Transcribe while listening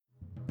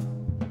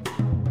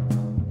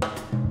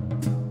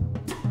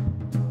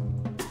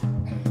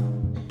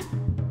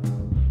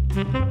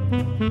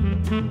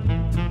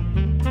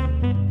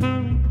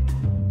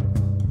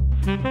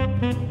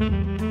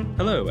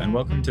Hello, and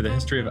welcome to the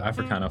History of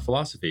Africana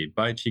Philosophy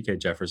by Chike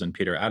Jeffers and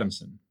Peter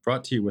Adamson,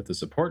 brought to you with the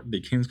support of the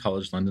King's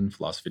College London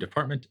Philosophy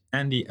Department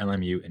and the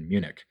LMU in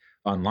Munich,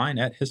 online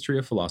at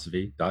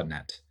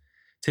historyofphilosophy.net.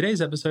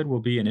 Today's episode will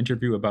be an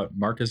interview about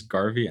Marcus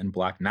Garvey and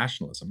Black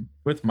nationalism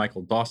with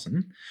Michael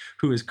Dawson,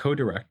 who is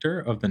co-director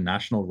of the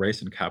National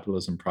Race and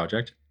Capitalism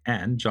Project,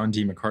 and John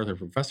D. MacArthur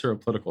Professor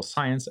of Political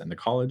Science and the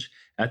College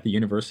at the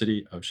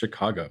University of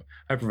Chicago.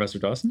 Hi, Professor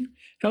Dawson.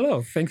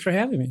 Hello, thanks for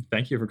having me.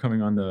 Thank you for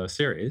coming on the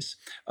series.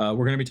 We're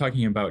going to be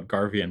talking about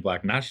Garvey and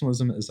Black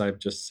nationalism, as I've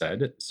just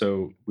said,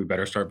 so we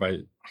better start by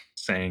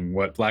saying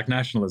what Black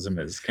nationalism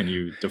is. Can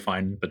you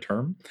define the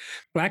term?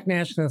 Black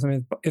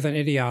nationalism is an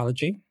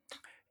ideology.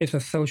 It's a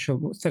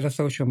set of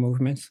social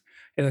movements.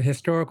 It's a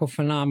historical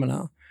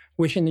phenomena,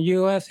 which in the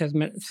U.S. has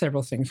meant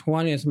several things.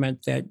 One is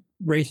meant that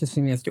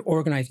racism is the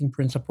organizing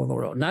principle of the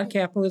world, not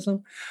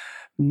capitalism,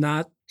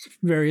 not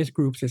various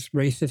groups. It's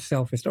race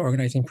itself is the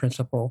organizing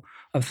principle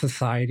of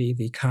society,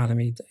 the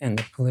economy, and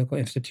the political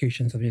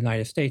institutions of the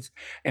United States.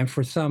 And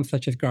for some,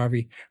 such as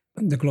Garvey,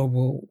 the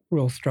global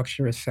world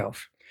structure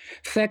itself.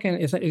 Second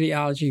is an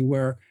ideology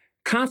where,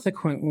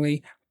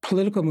 consequently,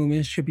 political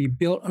movements should be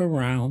built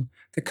around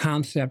the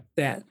concept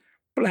that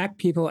Black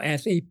people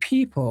as a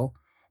people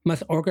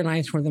must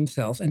organize for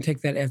themselves and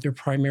take that as their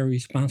primary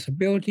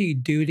responsibility,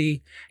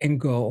 duty, and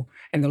goal.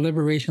 And the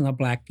liberation of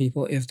Black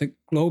people is the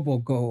global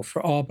goal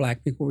for all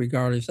Black people,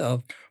 regardless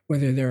of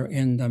whether they're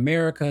in the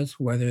Americas,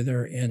 whether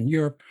they're in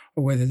Europe,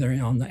 or whether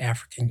they're on the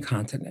African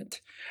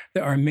continent.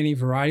 There are many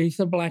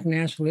varieties of Black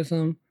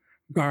nationalism.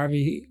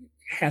 Garvey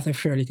has a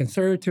fairly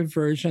conservative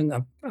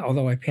version,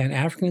 although a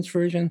Pan-Africanist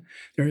version.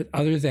 There are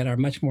others that are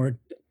much more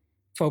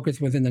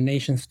focused within the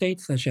nation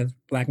states, such as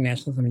Black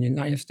nationalism in the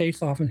United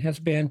States often has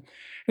been. And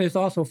there's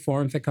also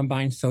forms that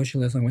combine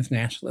socialism with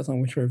nationalism,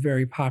 which were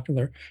very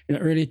popular in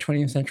the early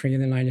 20th century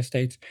in the United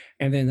States,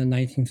 and then the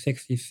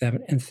 1960s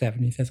and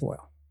 70s as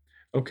well.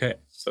 Okay,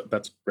 so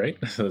that's great.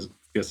 So this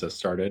gets us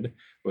started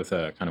with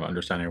a kind of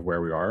understanding of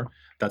where we are.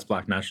 That's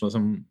Black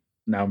nationalism.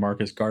 Now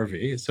Marcus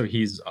Garvey, so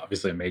he's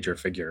obviously a major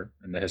figure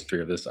in the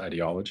history of this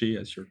ideology,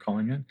 as you're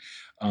calling it.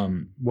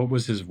 What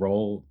was his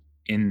role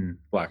in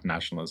Black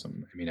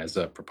nationalism? I mean, as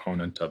a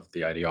proponent of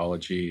the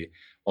ideology,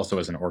 also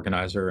as an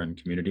organizer and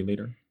community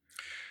leader?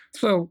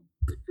 So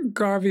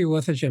Garvey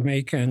was a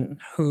Jamaican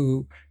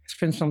who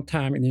spent some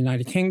time in the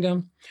United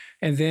Kingdom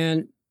and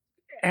then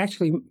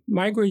actually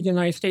migrated to the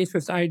United States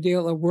with the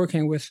ideal of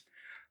working with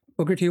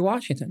Booker T.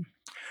 Washington.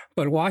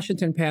 But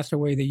Washington passed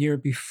away the year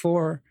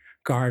before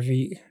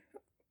Garvey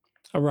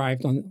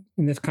arrived in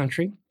this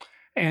country.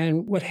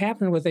 And what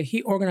happened was that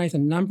he organized a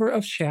number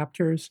of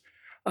chapters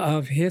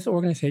of his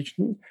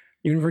organization,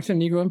 Universal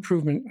Negro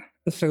Improvement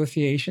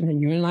Association,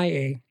 and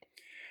UNIA,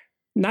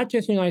 not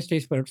just in the United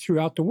States, but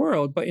throughout the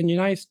world. But in the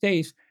United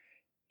States,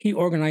 he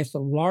organized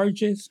the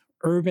largest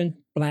urban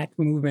Black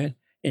movement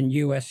in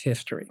U.S.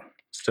 history.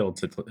 Still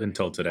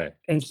until today.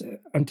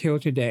 Until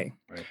today.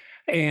 Right.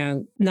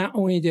 And not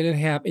only did it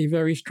have a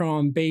very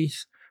strong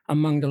base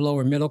among the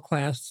lower middle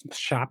class,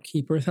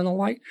 shopkeepers and the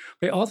like.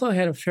 They also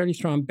had a fairly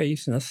strong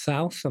base in the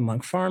South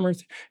among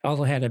farmers. It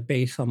also had a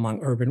base among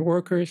urban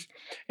workers,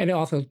 and it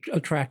also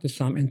attracted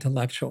some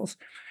intellectuals.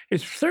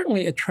 It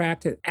certainly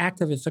attracted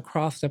activists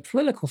across the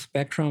political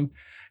spectrum,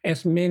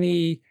 as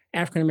many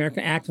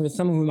African-American activists,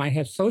 some of whom might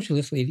have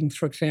socialist leanings,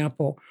 for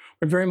example,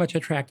 were very much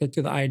attracted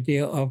to the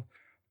idea of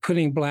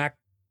putting Black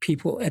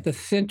people at the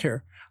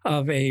center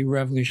of a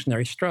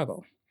revolutionary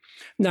struggle.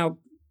 Now,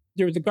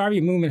 the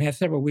Garvey movement has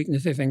several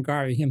weaknesses, and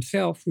Garvey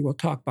himself, we will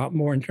talk about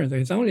more in terms of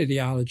his own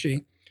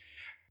ideology,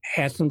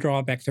 had some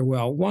drawbacks as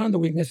well. One of the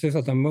weaknesses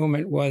of the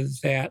movement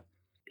was that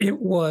it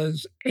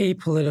was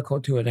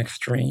apolitical to an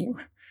extreme.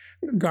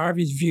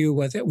 Garvey's view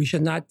was that we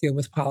should not deal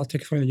with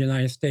politics from the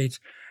United States.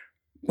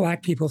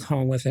 Black people's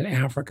home was in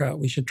Africa.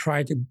 We should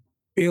try to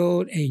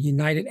build a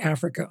united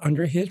Africa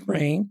under his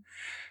reign.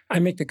 I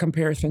make the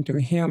comparison to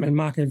him and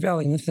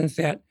Machiavelli in the sense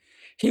that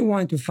he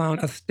wanted to found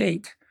a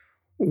state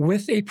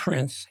with a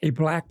prince, a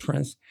Black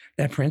prince,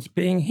 that prince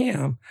being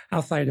him,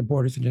 outside the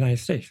borders of the United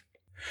States.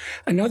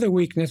 Another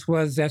weakness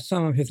was that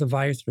some of his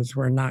advisors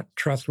were not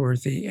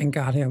trustworthy and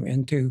got him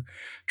into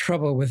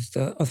trouble with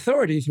the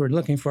authorities who were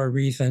looking for a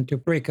reason to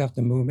break up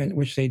the movement,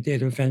 which they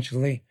did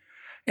eventually.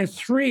 And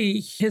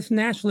three, his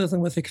nationalism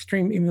was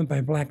extreme even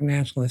by Black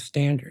nationalist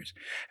standards.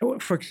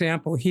 For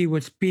example, he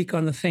would speak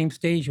on the same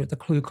stage with the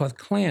Ku Klux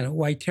Klan, a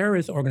white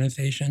terrorist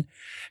organization,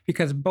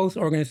 because both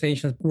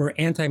organizations were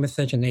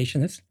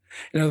anti-miscegenationists.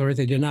 In other words,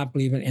 they did not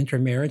believe in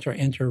intermarriage or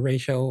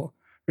interracial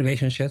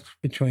relationships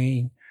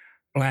between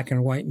Black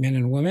and white men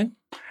and women.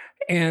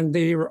 And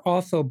they were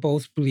also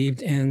both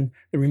believed in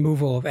the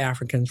removal of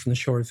Africans from the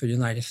shores of the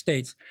United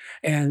States.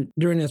 And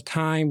during this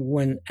time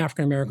when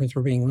African Americans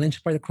were being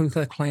lynched by the Ku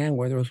Klux Klan,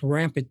 where there was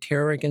rampant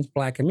terror against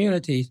Black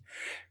communities,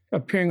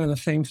 appearing on the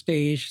same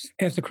stage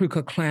as the Ku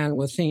Klux Klan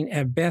was seen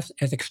at best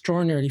as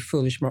extraordinarily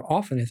foolish, more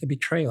often as a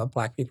betrayal of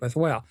Black people as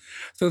well.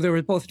 So there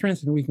were both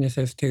strengths and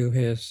weaknesses to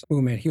his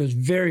movement. He was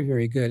very,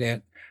 very good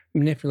at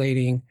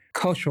manipulating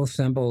cultural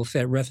symbols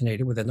that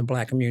resonated within the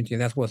Black community.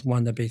 That was one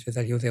of the bases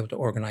that he was able to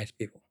organize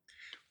people.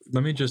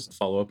 Let me just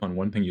follow up on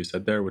one thing you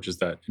said there, which is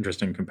that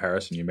interesting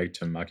comparison you make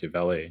to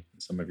Machiavelli in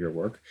some of your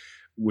work,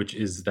 which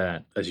is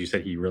that, as you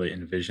said, he really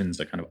envisions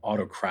a kind of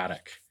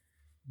autocratic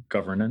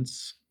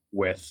governance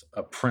with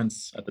a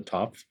prince at the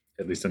top,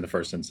 at least in the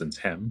first instance,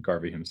 him,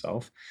 Garvey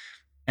himself.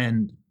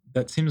 And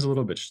that seems a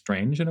little bit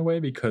strange in a way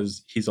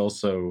because he's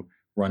also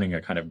running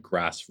a kind of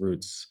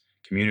grassroots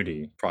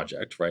community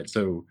project, right?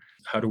 So,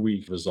 how do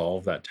we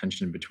resolve that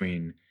tension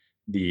between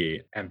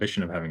the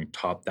ambition of having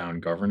top down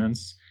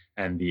governance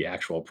and the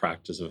actual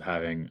practice of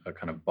having a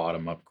kind of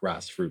bottom up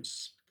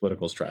grassroots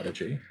political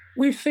strategy?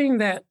 We've seen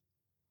that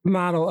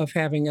model of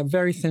having a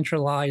very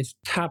centralized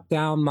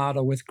top-down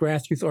model with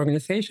grassroots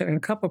organization in a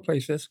couple of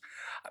places.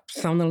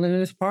 Some of the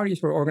Leninist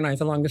parties were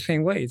organized along the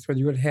same ways, where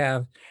you would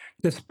have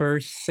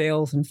dispersed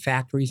sales and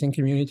factories and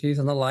communities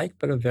and the like,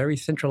 but a very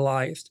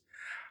centralized,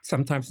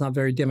 sometimes not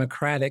very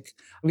democratic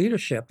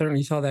leadership. Certainly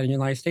you saw that in the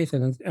United States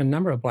and a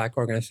number of Black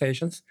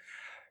organizations.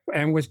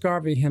 And with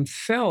Garvey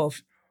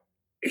himself,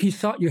 he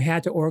thought you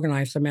had to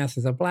organize the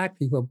masses of Black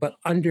people, but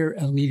under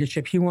a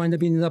leadership, he wanted to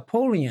be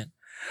Napoleon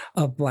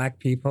of Black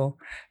people.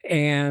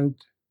 And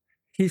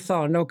he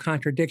saw no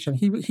contradiction.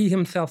 He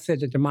himself said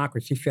that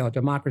democracy failed.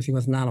 Democracy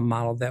was not a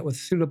model that was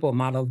suitable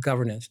model of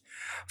governance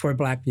for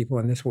Black people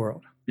in this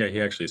world. Yeah, he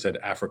actually said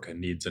Africa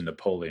needs a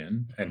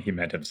Napoleon, and he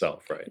meant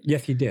himself, right?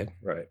 Yes, he did.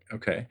 Right.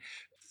 Okay.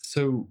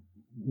 So,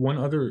 one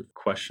other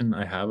question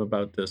I have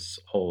about this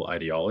whole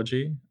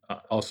ideology,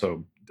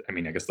 also, I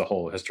mean, I guess the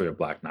whole history of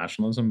Black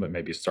nationalism, but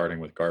maybe starting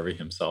with Garvey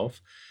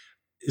himself.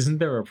 Isn't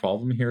there a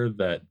problem here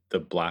that the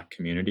Black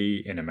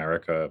community in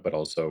America, but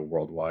also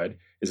worldwide,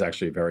 is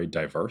actually very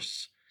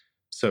diverse?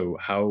 So,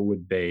 how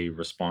would they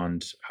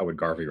respond? How would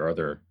Garvey or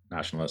other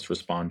nationalists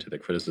respond to the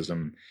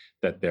criticism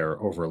that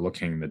they're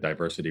overlooking the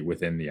diversity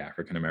within the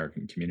African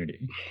American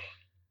community?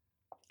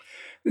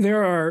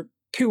 There are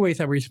two ways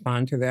I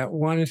respond to that.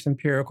 One is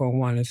empirical and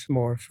one is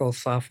more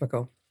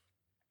philosophical.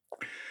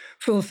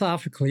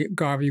 Philosophically,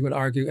 Garvey would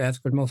argue,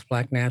 as would most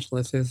Black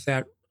nationalists, is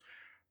that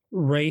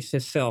race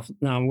itself,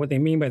 now what they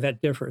mean by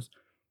that differs,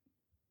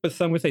 but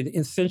some would say the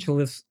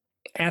essentialist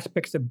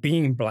aspects of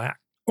being Black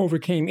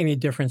overcame any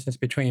differences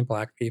between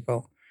Black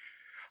people.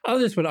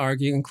 Others would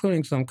argue,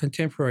 including some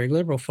contemporary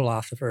liberal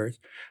philosophers,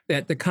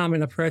 that the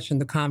common oppression,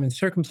 the common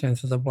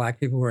circumstances of Black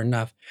people were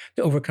enough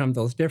to overcome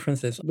those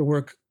differences. The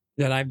work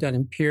that I've done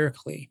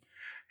empirically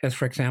has,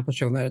 for example,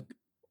 shown that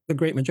the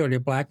great majority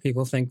of Black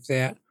people think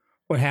that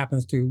what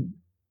happens to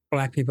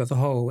Black people as a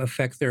whole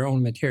affects their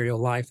own material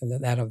life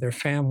and that of their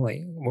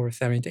family, over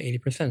 70 to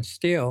 80%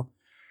 still.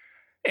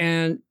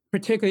 And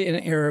particularly in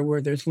an era where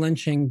there's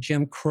lynching,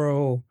 Jim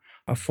Crow,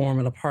 a form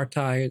of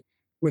apartheid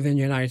within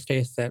the United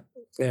States that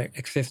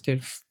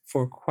existed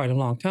for quite a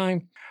long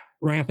time,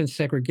 rampant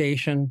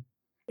segregation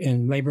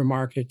in labor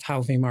markets,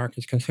 housing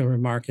markets, consumer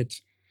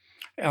markets,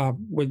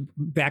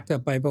 backed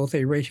up by both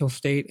a racial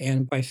state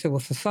and by civil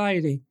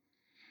society.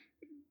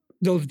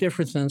 Those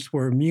differences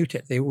were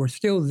muted. They were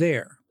still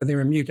there, but they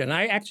were muted. And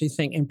I actually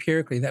think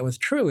empirically that was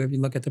true if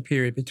you look at the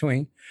period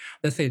between,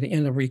 let's say, the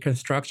end of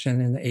Reconstruction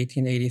in the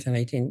 1880s and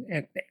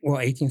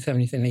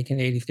 1870s and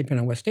 1880s, depending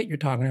on what state you're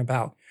talking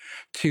about,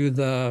 to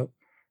the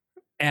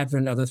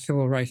advent of the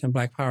civil rights and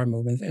Black power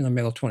movements in the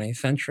middle 20th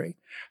century.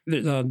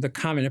 The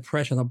common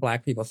oppression of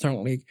Black people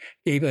certainly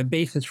gave a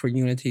basis for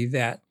unity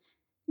that,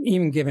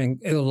 even given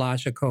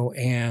illogical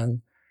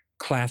and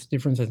class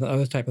differences and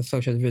other type of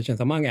social divisions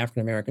among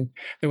African Americans,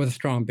 there was a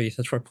strong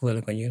basis for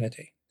political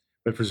unity.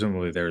 But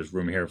presumably there's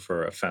room here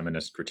for a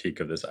feminist critique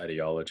of this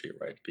ideology,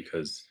 right?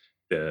 Because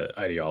the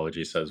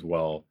ideology says,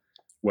 well,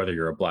 whether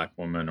you're a Black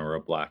woman or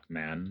a Black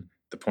man,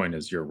 the point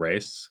is your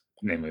race,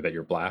 namely that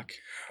you're Black.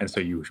 And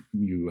so you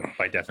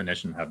by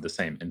definition have the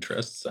same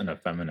interests. And a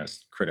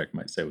feminist critic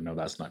might say, well, no,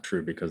 that's not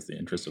true because the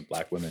interests of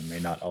Black women may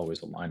not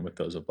always align with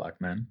those of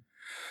Black men.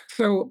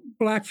 So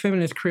Black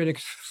feminist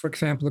critics, for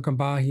example, the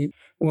Combahee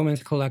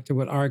Women's Collective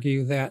would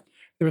argue that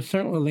there was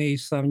certainly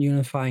some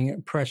unifying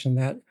impression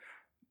that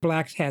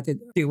Blacks had to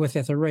deal with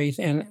as a race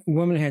and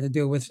women had to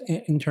deal with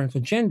in terms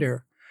of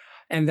gender,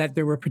 and that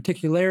there were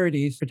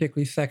particularities,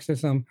 particularly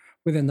sexism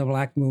within the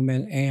Black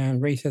movement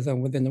and racism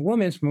within the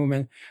women's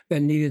movement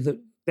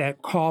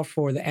that called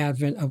for the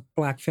advent of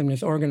Black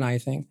feminist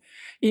organizing.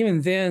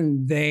 Even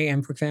then, they,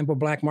 and for example,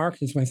 Black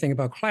Marxists, when they think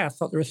about class,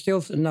 thought there was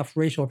still enough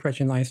racial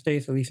oppression in the United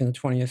States, at least in the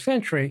 20th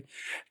century,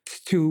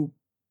 to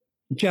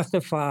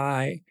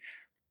justify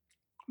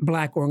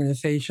Black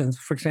organizations.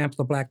 For example,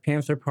 the Black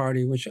Panther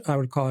Party, which I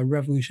would call a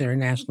revolutionary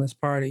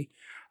nationalist party,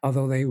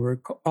 although they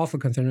were also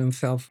considering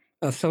themselves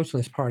a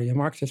socialist party, a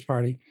Marxist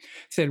party,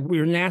 said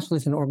we're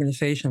nationalists in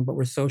organization, but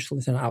we're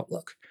socialists in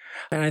outlook.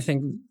 And I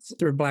think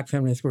there were Black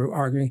feminists who were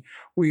arguing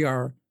we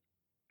are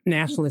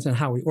nationalists and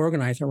how we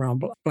organize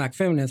around Black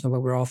feminism,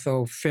 but we're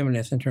also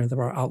feminists in terms of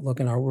our outlook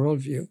and our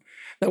worldview.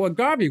 Now, what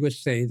Garvey would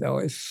say, though,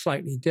 is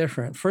slightly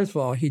different. First of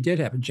all, he did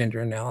have a gender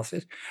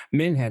analysis.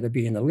 Men had to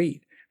be in the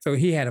lead. So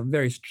he had a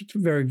very,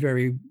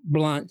 very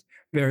blunt,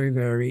 very,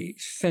 very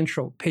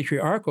central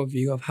patriarchal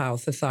view of how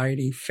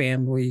society,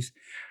 families,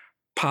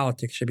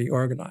 politics should be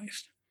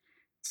organized.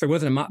 So it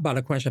wasn't about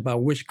a question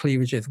about which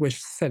cleavages, which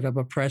set of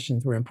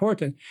oppressions were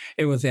important.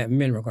 It was that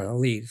men were going to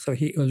lead. So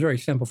it was very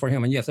simple for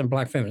him. And yes, and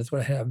Black feminists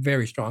would have a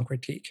very strong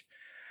critique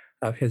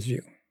of his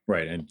view.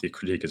 Right, and the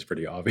critique is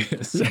pretty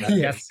obvious.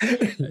 Yes.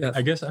 Yes.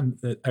 I guess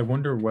I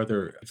wonder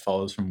whether it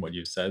follows from what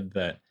you said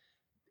that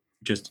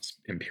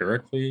just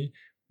empirically,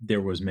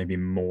 there was maybe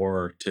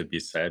more to be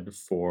said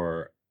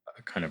for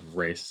a kind of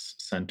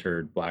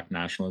race-centered Black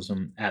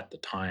nationalism at the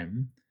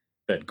time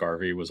that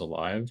Garvey was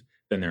alive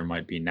than there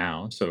might be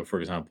now. So, for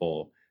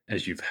example,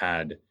 as you've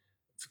had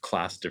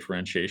class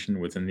differentiation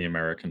within the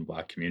American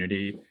Black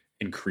community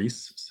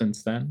increase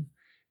since then,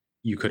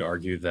 you could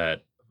argue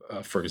that,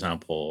 for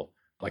example,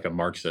 like a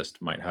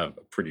Marxist might have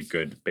a pretty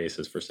good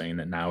basis for saying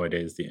that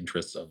nowadays the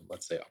interests of,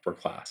 let's say, upper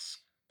class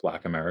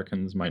Black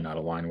Americans might not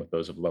align with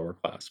those of lower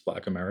class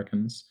Black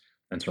Americans,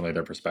 and certainly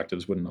their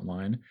perspectives wouldn't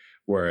align.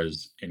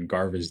 Whereas in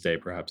Garvey's day,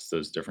 perhaps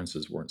those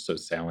differences weren't so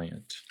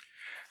salient.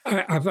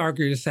 I've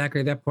argued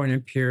exactly that point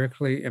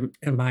empirically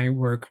in my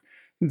work,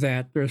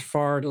 that there's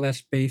far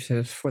less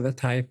basis for the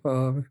type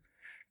of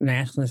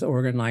nationalist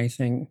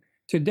organizing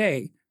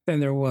today than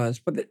there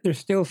was, but there's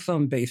still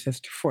some basis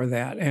for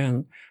that,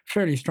 and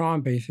fairly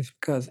strong basis,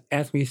 because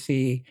as we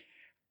see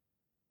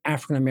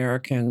African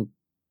American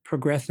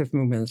progressive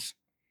movements,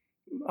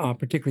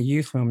 particularly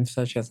youth movements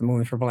such as the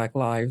Movement for Black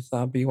Lives,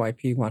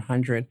 BYP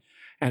 100,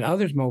 and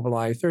others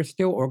mobilized, they're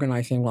still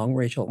organizing along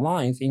racial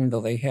lines, even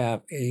though they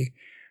have a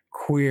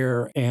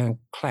queer and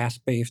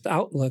class-based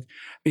outlook,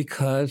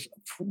 because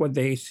what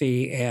they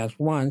see as,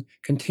 one,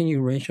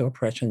 continued racial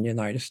oppression in the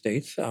United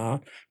States,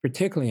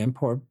 particularly in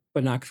poor,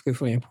 but not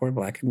exclusively in poor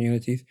Black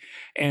communities,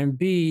 and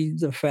B,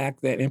 the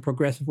fact that in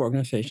progressive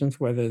organizations,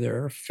 whether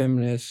they're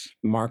feminist,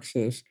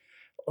 Marxist,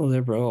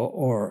 liberal,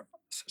 or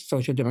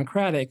social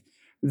democratic,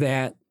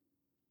 that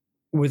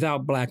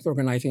without Blacks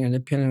organizing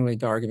independently,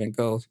 the argument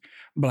goes,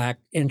 Black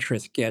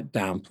interests get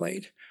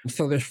downplayed.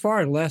 So there's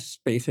far less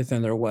spaces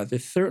than there was.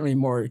 There's certainly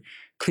more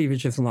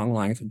cleavages along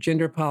lines of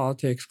gender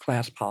politics,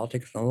 class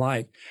politics, and the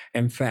like.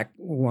 In fact,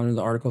 one of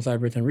the articles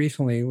I've written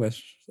recently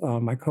with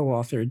my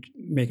co-author,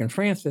 Megan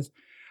Francis,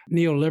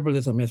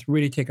 neoliberalism has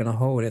really taken a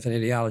hold as an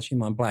ideology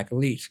among Black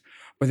elites,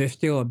 but there's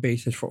still a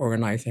basis for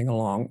organizing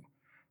along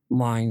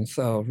lines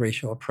of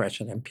racial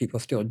oppression, and people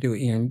still do,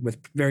 even with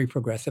very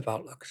progressive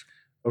outlooks.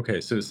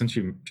 Okay, so since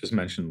you just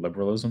mentioned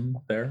liberalism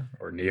there,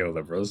 or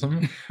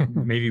neoliberalism,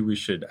 maybe we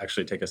should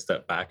actually take a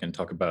step back and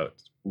talk about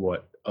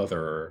what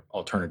other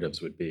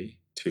alternatives would be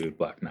to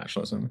Black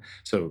nationalism.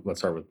 So let's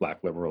start with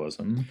Black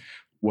liberalism.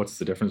 What's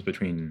the difference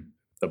between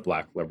the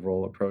Black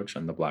liberal approach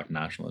and the Black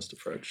nationalist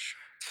approach?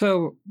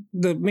 So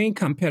the main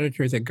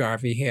competitors that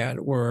Garvey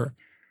had were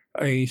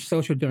a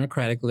social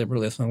democratic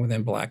liberalism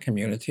within Black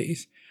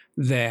communities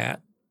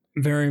that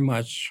very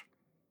much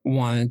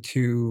wanted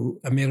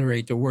to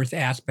ameliorate the worst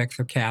aspects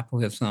of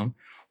capitalism,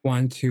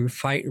 wanted to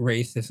fight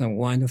racism,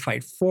 wanted to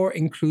fight for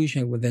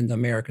inclusion within the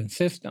American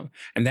system.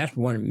 And that's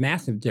one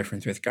massive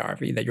difference with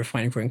Garvey, that you're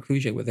fighting for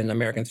inclusion within the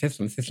American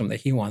system, a system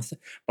that he wants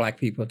Black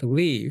people to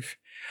leave,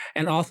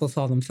 and also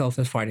saw themselves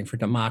as fighting for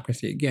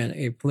democracy, again,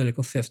 a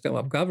political system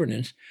of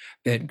governance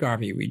that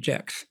Garvey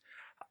rejects.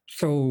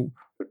 So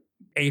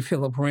A.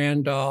 Philip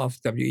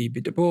Randolph,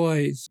 W.E.B. Du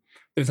Bois,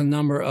 there's a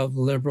number of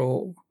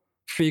liberal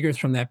figures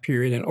from that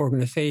period and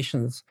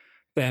organizations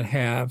that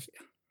have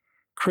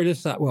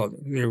criticized, well,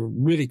 they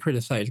really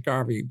criticized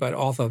Garvey, but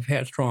also have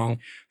had strong,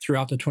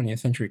 throughout the 20th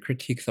century,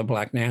 critiques of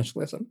Black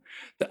nationalism.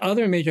 The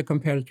other major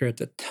competitor at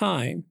the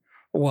time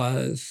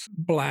was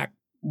Black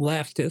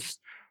leftists,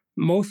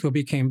 most who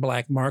became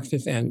Black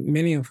Marxists, and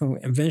many of whom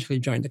eventually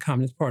joined the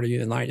Communist Party of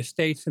the United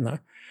States in the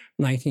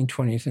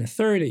 1920s and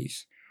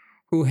 30s,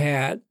 who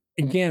had,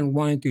 again,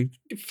 wanted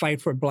to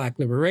fight for Black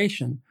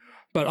liberation,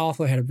 but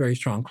also had a very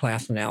strong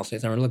class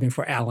analysis and were looking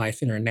for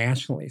allies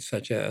internationally,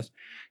 such as,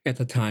 at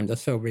the time, the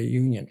Soviet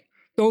Union.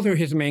 Those are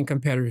his main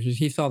competitors.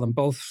 He saw them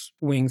both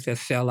wings as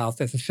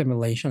sellouts, as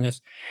assimilationists,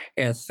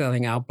 as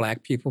selling out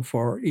Black people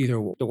for either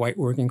the white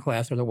working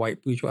class or the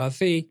white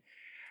bourgeoisie.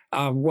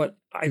 What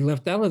I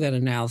left out of that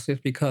analysis,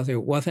 because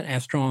it wasn't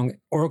as strong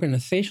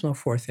organizational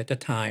force at the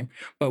time,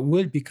 but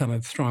would become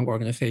a strong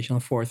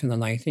organizational force in the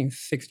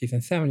 1960s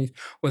and 70s,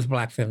 was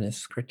Black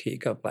feminist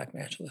critique of Black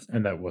nationalism.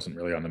 And that wasn't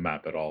really on the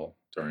map at all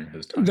during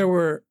his time. There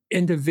were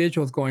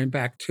individuals going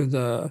back to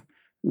the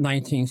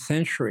 19th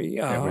century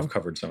Yeah, we've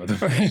covered some of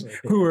them.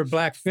 who were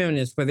Black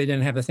feminists, but they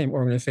didn't have the same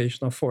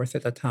organizational force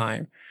at the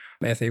time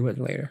as they would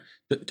later.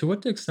 To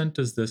what extent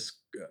does this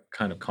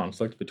kind of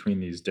conflict between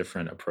these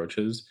different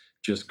approaches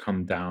just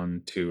come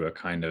down to a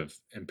kind of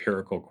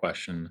empirical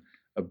question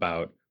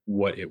about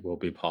what it will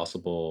be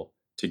possible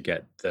to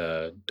get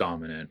the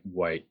dominant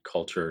white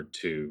culture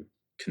to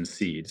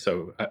concede.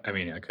 So, I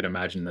mean, I could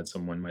imagine that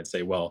someone might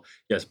say, well,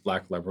 yes,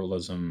 Black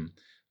liberalism,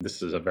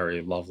 this is a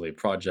very lovely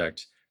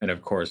project. And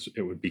of course,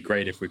 it would be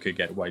great if we could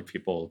get white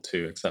people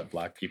to accept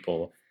Black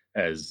people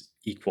as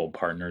equal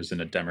partners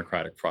in a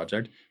democratic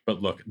project.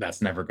 But look,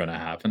 that's never going to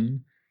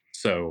happen.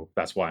 So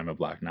that's why I'm a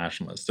Black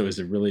nationalist. So is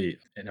it really,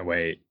 in a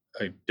way,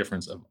 a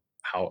difference of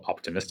how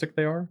optimistic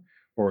they are?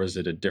 Or is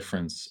it a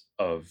difference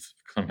of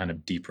some kind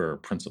of deeper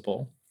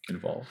principle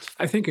involved?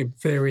 I think it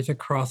varies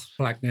across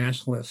Black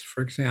nationalists,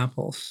 for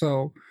example.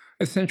 So,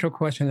 a central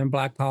question in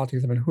Black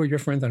politics is who are your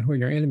friends and who are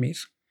your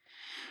enemies.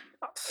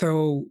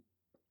 So,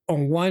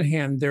 on one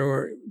hand, there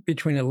were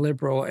between a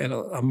liberal and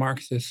a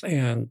Marxist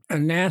and a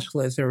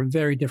nationalist, there were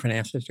very different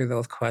answers to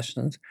those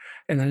questions.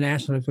 And the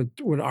nationalists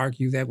would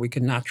argue that we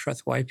could not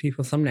trust white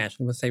people. Some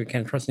nationalists would say we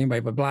can't trust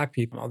anybody but Black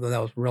people, although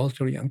that was a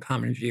relatively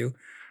uncommon view,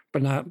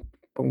 but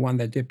one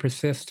that did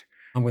persist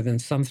within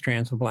some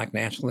strands of Black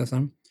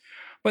nationalism.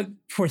 But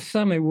for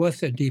some, it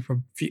was a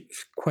deeper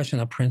question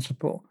of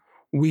principle.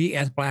 We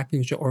as Black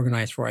people should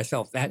organize for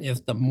ourselves. That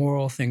is the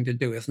moral thing to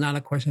do. It's not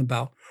a question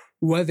about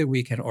whether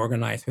we can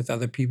organize with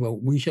other people.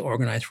 We should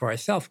organize for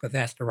ourselves because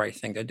that's the right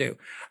thing to do.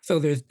 So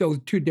there's those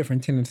two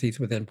different tendencies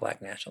within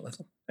Black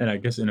nationalism. And I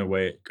guess in a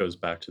way, it goes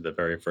back to the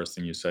very first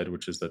thing you said,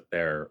 which is that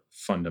their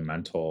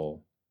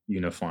fundamental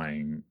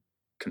unifying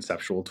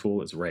conceptual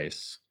tool is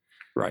race.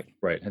 Right.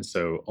 Right. And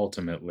so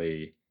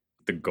ultimately,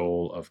 the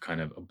goal of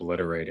kind of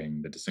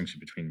obliterating the distinction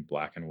between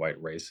Black and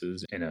white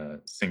races in a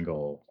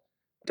single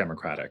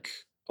democratic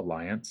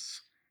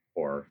alliance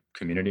or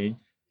community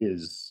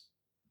is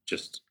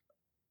just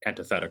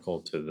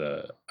antithetical to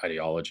the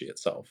ideology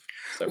itself.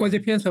 So, Well, it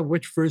depends on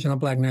which version of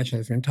Black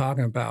nationalism you're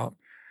talking about.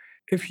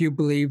 If you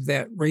believe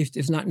that race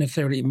is not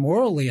necessarily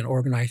morally an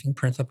organizing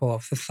principle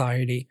of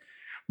society,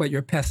 but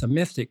you're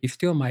pessimistic, you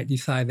still might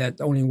decide that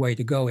the only way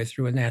to go is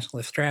through a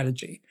nationalist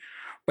strategy.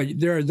 But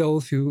there are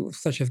those who,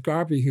 such as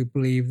Garvey, who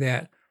believe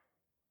that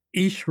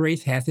each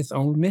race has its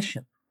own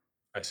mission.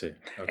 I see.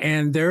 Okay.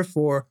 And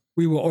therefore,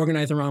 we will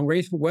organize around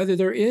race, whether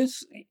there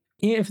is,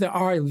 if there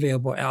are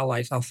available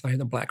allies outside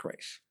the Black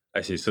race.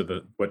 I see.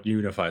 So what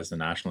unifies the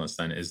nationalists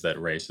then is that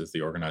race is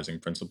the organizing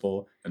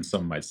principle. And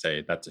some might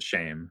say that's a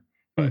shame,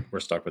 but we're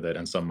stuck with it.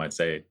 And some might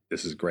say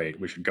this is great,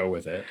 we should go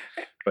with it.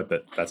 But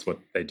that's what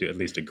they do, at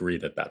least agree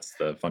that that's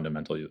the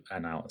fundamental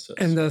analysis.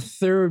 And the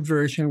third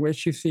version,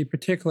 which you see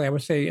particularly, I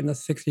would say, in the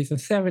 60s and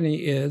 70s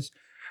is,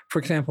 for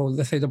example,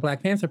 let's say the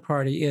Black Panther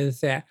Party,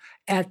 is that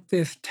at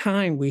this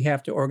time we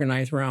have to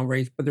organize around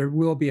race, but there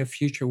will be a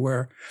future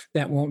where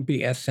that won't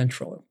be as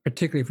central,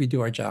 particularly if we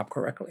do our job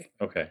correctly.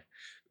 Okay.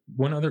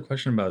 One other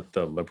question about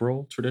the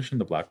liberal tradition,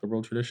 the Black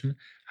liberal tradition.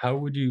 How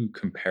would you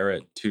compare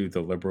it to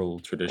the liberal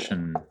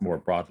tradition more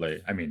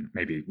broadly? I mean,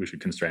 maybe we should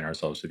constrain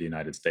ourselves to the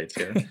United States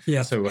here.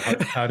 Yes. So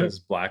how does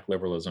Black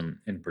liberalism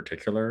in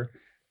particular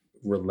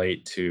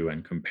relate to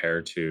and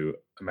compare to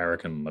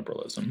American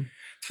liberalism?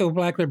 So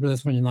Black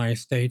liberalism in the United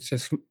States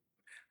is,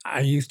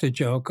 I used to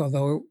joke,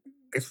 although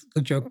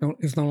the joke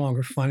is no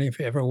longer funny if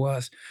it ever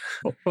was.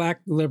 Black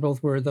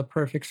liberals were the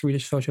perfect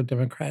Swedish Social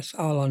Democrats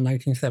all in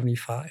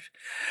 1975.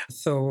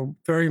 So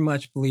very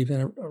much believed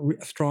in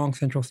a strong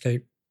central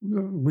state,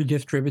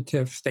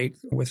 redistributive state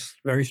with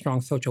very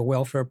strong social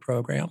welfare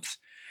programs.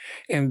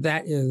 And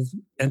that is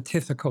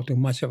antithetical to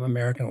much of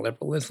American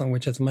liberalism,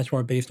 which is much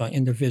more based on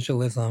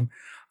individualism,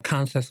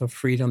 concepts of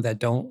freedom that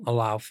don't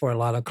allow for a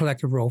lot of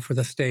collective role for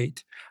the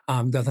state,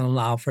 doesn't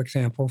allow, for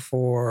example,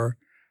 for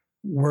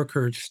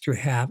workers to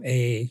have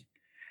a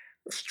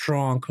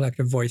strong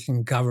collective voice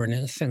in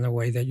governance in the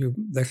way that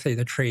let's say,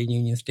 the trade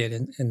unions did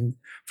in,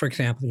 for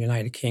example, the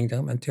United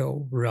Kingdom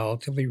until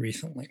relatively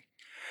recently.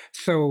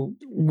 So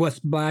what's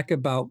Black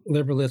about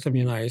liberalism in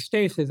the United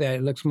States is that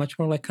it looks much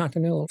more like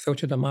continental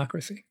social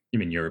democracy. You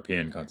mean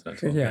European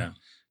continental? Yeah.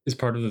 Is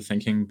part of the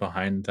thinking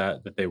behind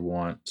that they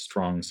want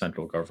strong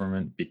central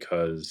government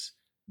because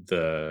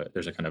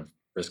there's a kind of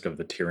risk of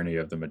the tyranny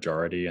of the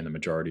majority, and the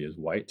majority is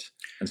white.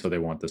 And so they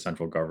want the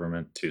central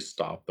government to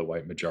stop the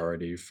white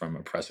majority from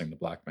oppressing the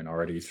Black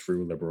minority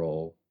through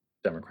liberal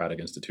democratic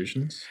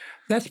institutions?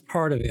 That's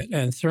part of it.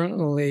 And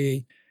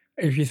certainly,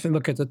 if you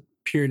look at the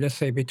period, let's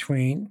say,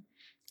 between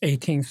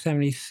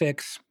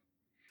 1876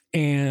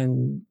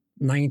 and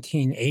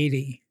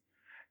 1980,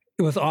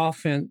 it was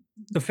often,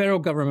 the federal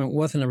government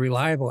wasn't a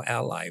reliable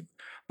ally,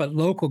 but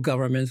local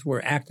governments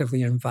were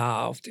actively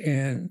involved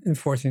in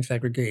enforcing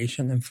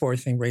segregation,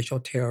 enforcing racial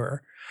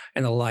terror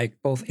and the like,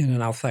 both in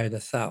and outside of the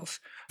South,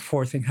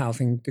 forcing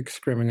housing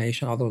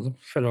discrimination, although the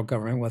federal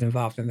government was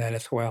involved in that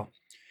as well.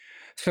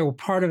 So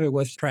part of it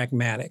was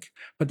pragmatic,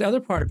 but the other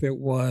part of it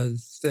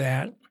was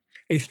that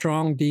a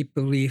strong, deep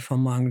belief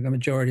among the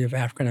majority of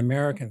African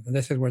Americans, and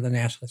this is where the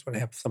nationalists would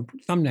have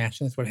some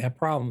nationalists would have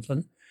problems,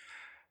 and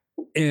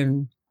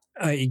in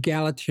an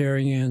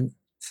egalitarian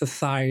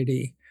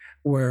society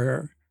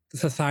where the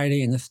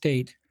society and the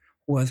state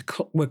would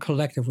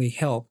collectively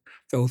help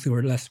those who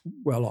are less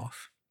well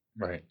off.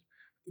 Right.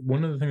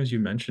 One of the things you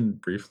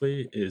mentioned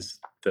briefly is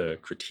the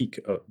critique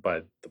by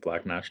the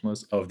Black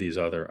nationalists of these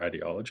other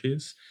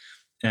ideologies.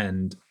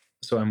 And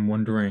so I'm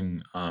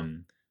wondering,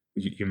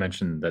 you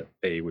mentioned that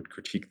they would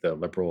critique the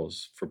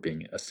liberals for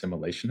being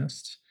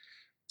assimilationists.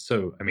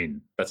 So, I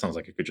mean, that sounds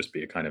like it could just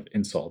be a kind of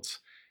insult.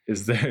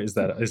 Is that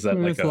like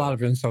There's a lot a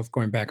of insults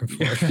going back and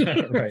forth.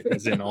 yeah, right,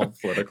 as in all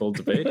political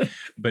debate?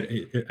 But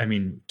I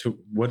mean, to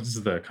what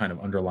is the kind of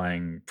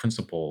underlying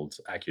principled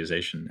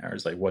accusation there?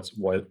 Is like what's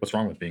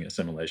wrong with being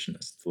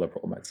assimilationist? The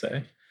liberal might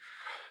say.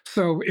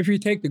 So if you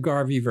take the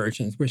Garvey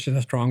versions, which is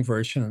a strong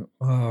version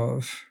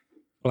of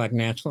Black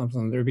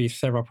nationalism, there'd be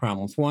several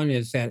problems. One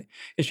is that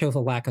it shows a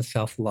lack of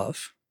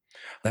self-love,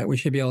 that we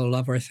should be able to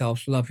love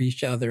ourselves, love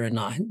each other, and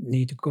not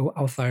need to go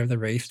outside of the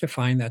race to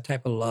find that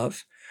type of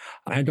love.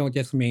 I don't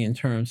just mean in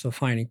terms of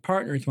finding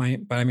partners,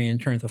 but I mean in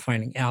terms of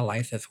finding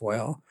allies as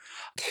well.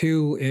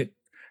 Two, it,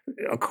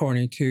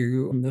 according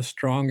to the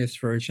strongest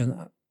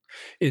version,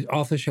 it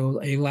also shows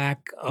a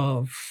lack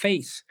of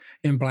faith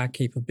in Black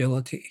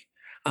capability.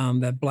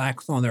 That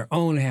Blacks on their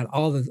own had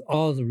all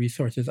the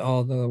resources,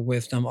 all the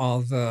wisdom,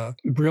 all the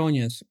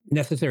brilliance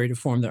necessary to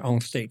form their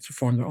own states, to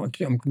form their own.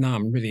 Now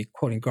I'm really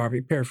quoting Garvey,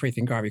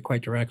 paraphrasing Garvey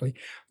quite directly.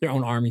 Their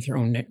own armies, their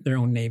own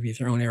navies,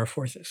 their own air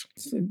forces,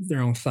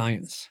 their own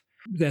science.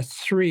 That's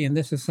three, and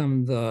this is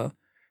some of the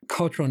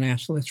cultural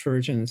nationalist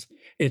versions.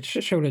 It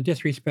showed a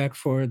disrespect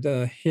for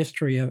the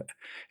history of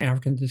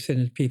African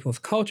descendant people's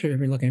culture.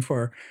 If you're looking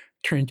for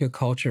turning to a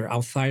culture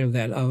outside of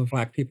that of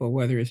Black people,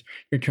 whether it's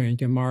you're turning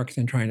to Marx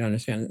and trying to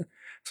understand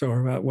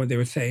sort of what they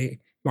would say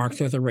Marx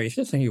was a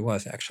racist, and he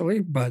was actually,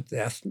 but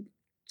that's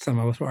some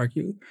of us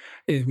argue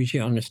is we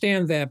should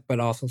understand that, but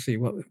also see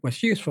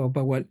what's useful.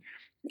 But what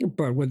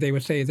they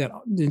would say is that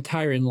the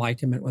entire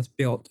Enlightenment was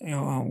built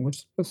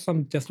with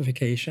some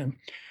justification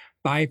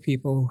by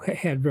people who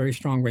had very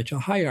strong racial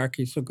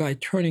hierarchies. So by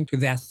turning to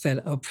that set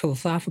of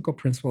philosophical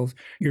principles,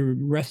 you're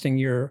resting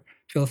your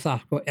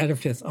philosophical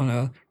edifice on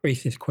a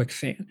racist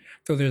quicksand.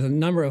 So there's a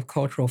number of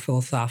cultural,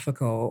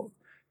 philosophical,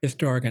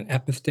 historic, and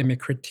epistemic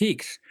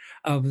critiques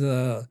of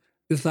the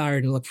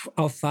desire to look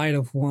outside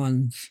of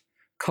one's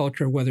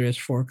culture, whether it's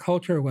for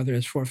culture, whether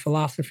it's for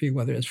philosophy,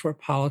 whether it's for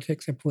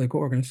politics and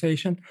political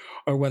organization,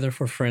 or whether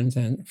for friends,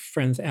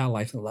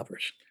 allies, and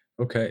lovers.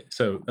 Okay,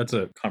 so that's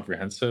a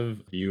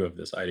comprehensive view of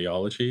this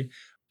ideology.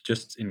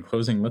 Just in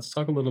closing, let's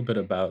talk a little bit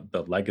about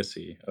the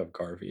legacy of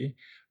Garvey.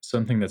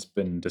 Something that's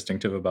been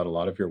distinctive about a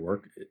lot of your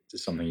work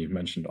is something you've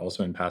mentioned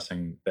also in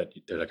passing, that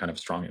there's a kind of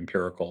strong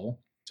empirical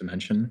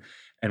dimension.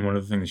 And one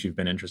of the things you've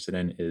been interested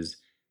in is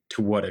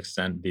to what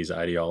extent these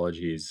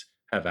ideologies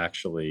have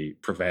actually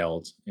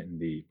prevailed in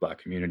the Black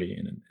community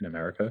in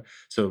America.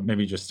 So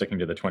maybe just sticking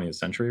to the 20th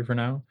century for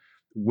now,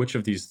 which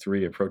of these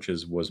three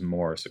approaches was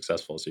more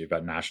successful? So you've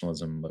got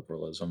nationalism,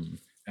 liberalism,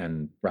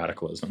 and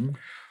radicalism.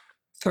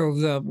 So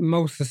the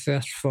most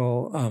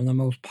successful, the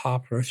most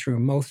popular through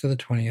most of the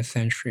 20th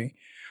century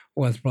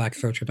was Black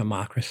social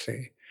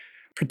democracy,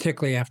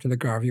 particularly after the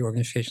Garvey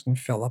organization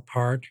fell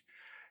apart.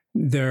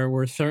 There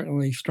were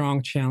certainly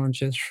strong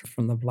challenges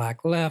from the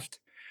Black left.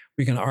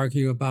 We can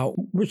argue about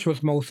which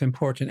was most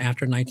important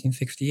after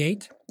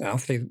 1968. I'll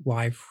say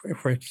why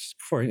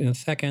for in a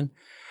second.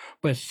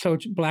 But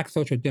Black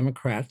social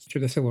democrats,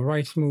 through the civil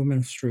rights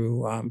movement,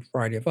 through a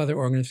variety of other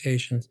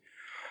organizations,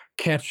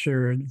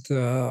 captured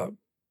the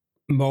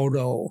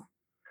modal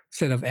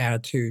set of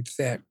attitudes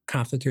that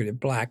constituted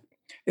Black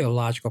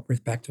ideological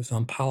perspectives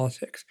on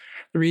politics.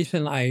 The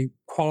reason I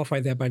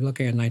qualify that by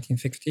looking at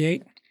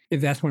 1968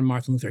 is that's when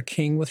Martin Luther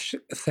King was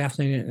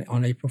assassinated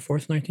on April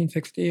 4th,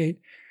 1968.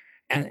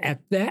 And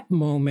at that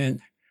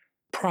moment,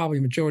 probably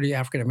majority of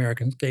African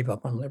Americans gave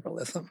up on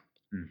liberalism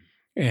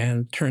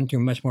and turned to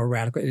much more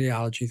radical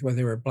ideologies, whether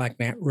they were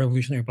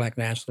revolutionary Black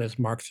nationalists,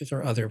 Marxists,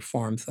 or other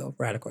forms of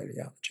radical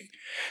ideology.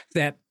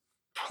 That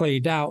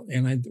played out,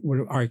 and I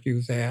would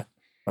argue that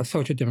a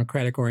social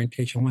democratic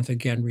orientation once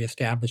again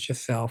reestablished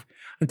itself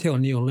until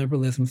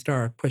neoliberalism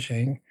started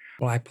pushing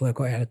Black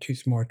political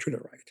attitudes more to the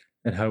right.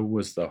 And how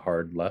was the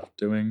hard left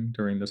doing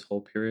during this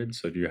whole period?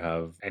 So do you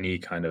have any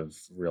kind of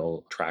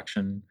real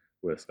traction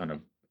with kind of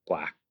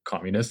Black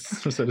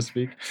communists, so to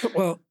speak?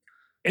 Well,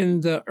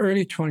 in the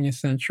early 20th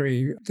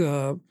century,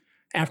 the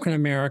African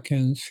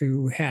Americans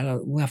who had a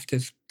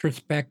leftist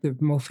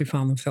perspective mostly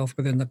found themselves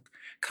within the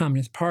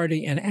Communist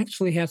Party and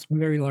actually had some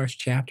very large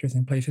chapters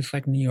in places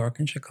like New York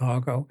and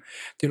Chicago,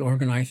 did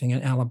organizing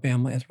in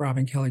Alabama, as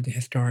Robin Kelly, the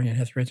historian,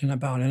 has written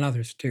about, and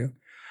others too.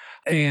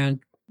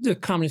 And the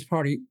Communist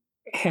Party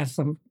had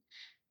some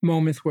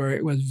moments where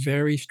it was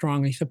very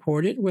strongly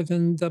supported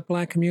within the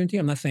Black community.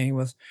 I'm not saying it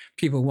was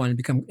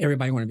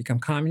everybody wanted to become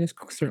communist,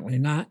 certainly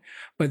not,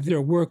 but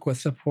their work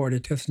was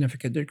supported to a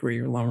significant degree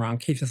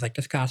around cases like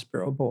the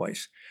Scottsboro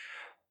Boys.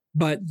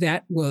 But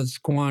that was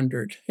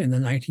squandered in the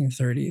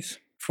 1930s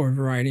for a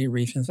variety of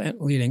reasons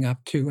leading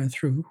up to and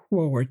through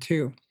World War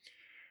II.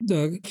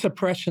 The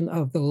suppression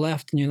of the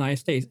left in the United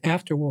States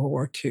after World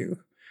War II,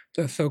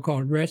 the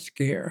so-called Red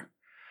Scare,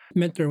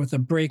 meant there was a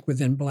break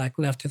within Black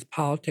leftist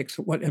politics.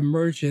 What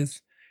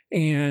emerges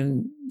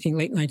in the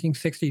late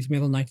 1960s,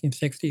 middle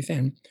 1960s,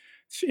 and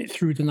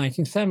through the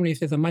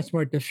 1970s is a much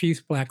more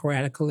diffuse Black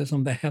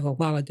radicalism that has a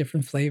lot of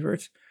different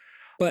flavors.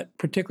 But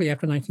particularly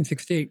after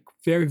 1968,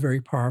 very,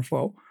 very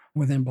powerful,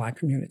 within Black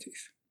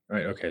communities.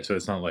 Right. Okay. So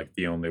it's not like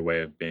the only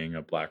way of being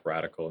a Black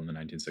radical in the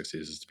 1960s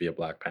is to be a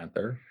Black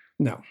Panther.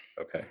 No.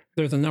 Okay.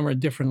 There's a number of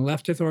different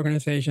leftist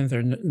organizations, there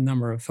are a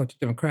number of social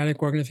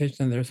democratic organizations,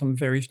 and there's some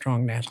very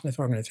strong nationalist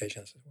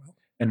organizations as well.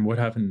 And what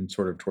happened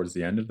sort of towards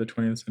the end of the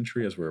 20th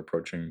century as we're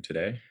approaching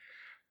today?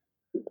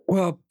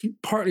 Well,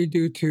 partly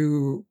due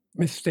to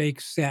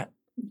mistakes that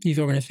these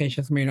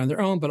organizations made on their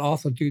own, but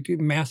also due to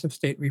massive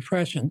state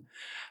repression,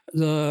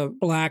 the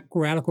Black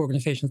radical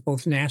organizations,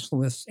 both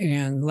nationalists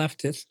and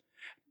leftists,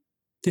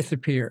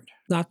 disappeared.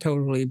 Not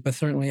totally, but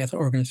certainly as an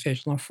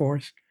organizational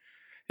force,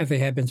 as they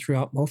had been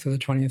throughout most of the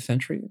 20th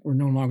century, were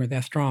no longer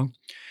that strong.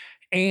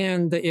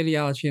 And the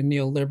ideology of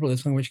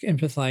neoliberalism, which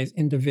emphasized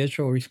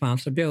individual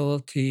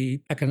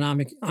responsibility,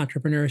 economic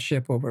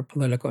entrepreneurship over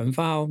political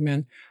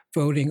involvement,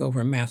 voting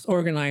over mass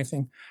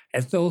organizing,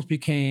 as those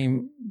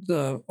became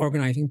the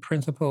organizing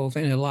principles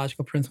and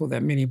ideological principles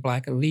that many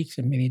Black elites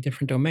in many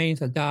different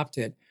domains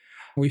adopted,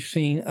 we've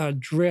seen a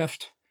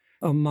drift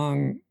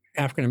among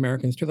African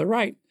Americans to the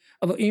right.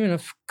 Although even a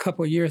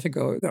couple of years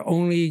ago, the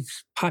only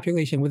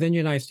population within the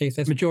United States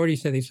that majority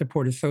said they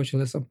supported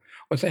socialism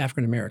was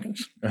African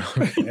Americans.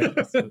 Okay,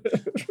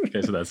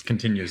 so that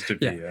continues to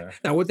be. Yeah.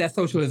 Now, what that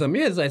socialism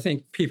is, I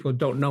think people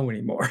don't know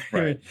anymore.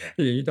 Right.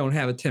 You don't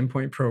have a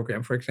 10-point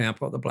program, for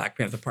example, the Black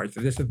Panther Party.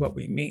 So this is what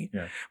we mean.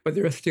 Yeah. But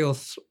there is still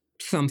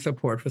some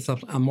support for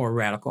a more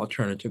radical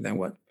alternative than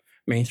what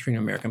mainstream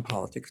American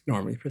politics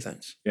normally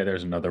presents. Yeah,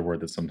 there's another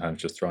word that's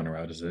sometimes just thrown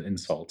around as an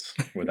insult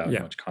without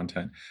much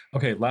content.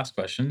 Okay, last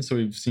question. So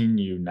we've seen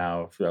you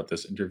now throughout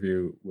this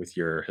interview with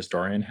your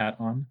historian hat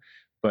on,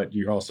 but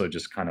you're also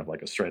just kind of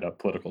like a straight up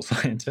political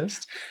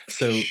scientist.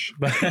 So,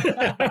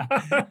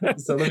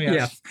 so let me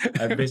ask,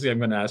 basically I'm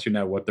going to ask you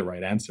now what the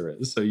right answer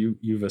is. So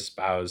you've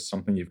espoused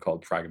something you've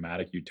called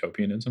pragmatic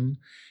utopianism.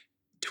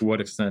 To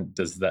what extent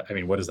does that, I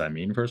mean, what does that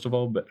mean, first of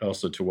all, but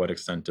also to what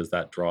extent does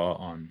that draw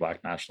on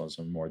Black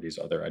nationalism or these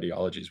other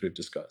ideologies we've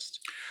discussed?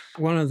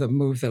 One of the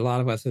moves that a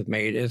lot of us have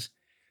made is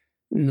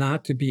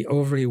not to be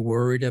overly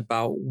worried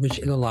about which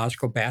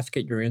ideological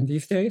basket you're in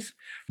these days.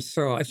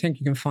 So I think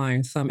you can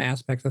find some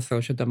aspects of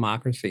social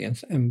democracy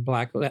and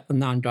Black,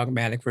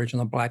 non-dogmatic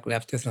version of Black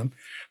leftism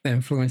that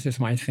influences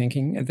my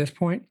thinking at this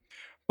point.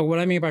 But what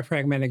I mean by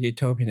pragmatic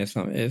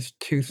utopianism is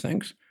two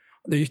things.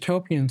 The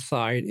utopian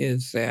side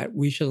is that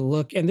we should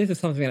look, and this is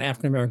something that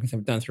African Americans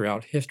have done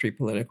throughout history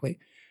politically.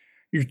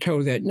 You're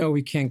told that, no,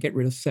 we can't get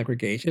rid of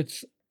segregation.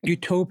 It's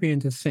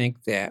utopian to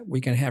think that we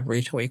can have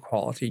racial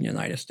equality in the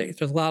United States.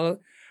 There's a lot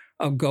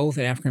of goals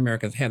that African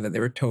Americans have that they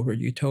were told were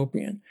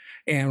utopian.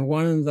 And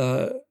one of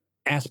the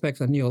aspects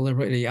of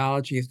neoliberal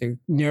ideology is to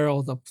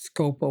narrow the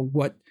scope of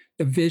what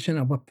the vision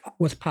of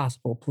what's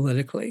possible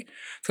politically.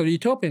 So the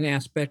utopian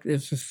aspect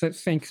is to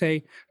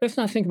say, let's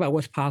not think about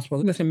what's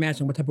possible. Let's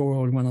imagine what type of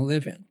world we want to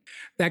live in.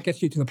 That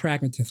gets you to the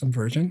pragmatism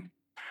version,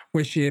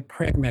 which is a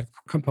pragmatic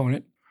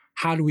component.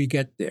 How do we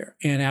get there?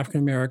 And African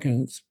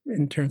Americans,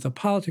 in terms of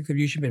politics, have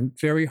usually been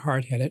very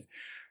hard-headed,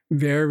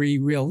 very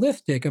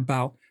realistic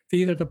about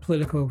these are the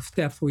political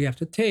steps we have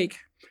to take,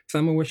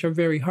 some of which are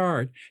very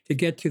hard, to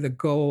get to the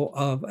goal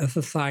of a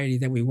society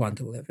that we want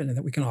to live in and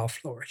that we can all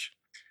flourish.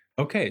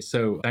 Okay,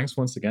 so thanks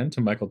once again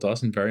to Michael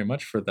Dawson very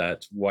much for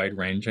that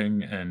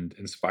wide-ranging and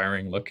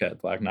inspiring look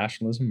at Black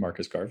nationalism,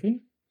 Marcus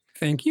Garvey.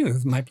 Thank you. It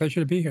was my pleasure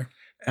to be here.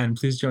 And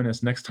please join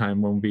us next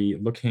time when we'll be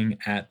looking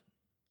at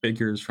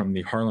figures from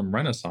the Harlem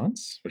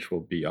Renaissance, which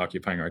will be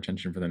occupying our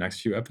attention for the next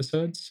few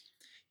episodes,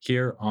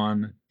 here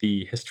on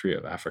the History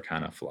of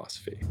Africana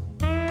Philosophy.